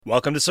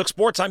Welcome to Sook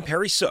Sports. I'm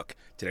Perry Sook.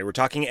 Today we're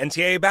talking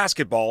NCAA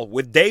basketball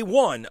with day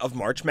one of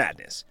March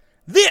Madness.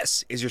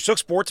 This is your Sook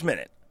Sports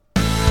Minute.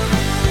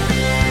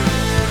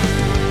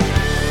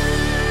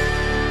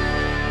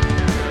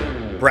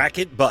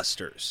 Bracket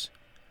Busters.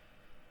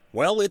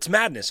 Well, it's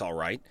madness, all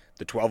right.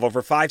 The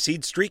 12-over-5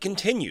 seed streak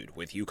continued,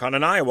 with UConn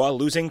and Iowa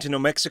losing to New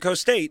Mexico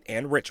State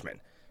and Richmond.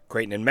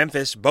 Creighton and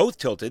Memphis both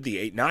tilted the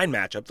 8-9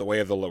 matchup the way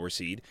of the lower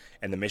seed,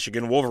 and the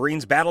Michigan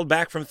Wolverines battled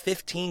back from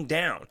 15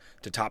 down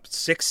to top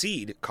 6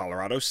 seed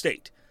Colorado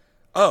State.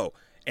 Oh,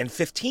 and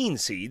 15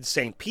 seed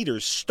St.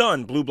 Peter's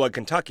stunned Blue Blood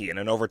Kentucky in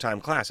an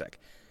overtime classic.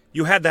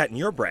 You had that in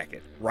your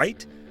bracket,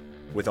 right?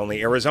 With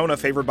only Arizona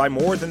favored by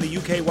more than the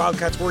UK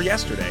Wildcats were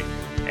yesterday,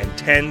 and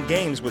 10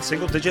 games with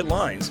single-digit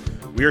lines,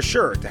 we are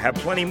sure to have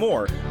plenty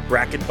more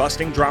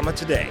bracket-busting drama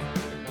today.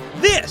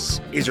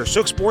 This is your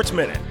Sook Sports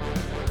Minute.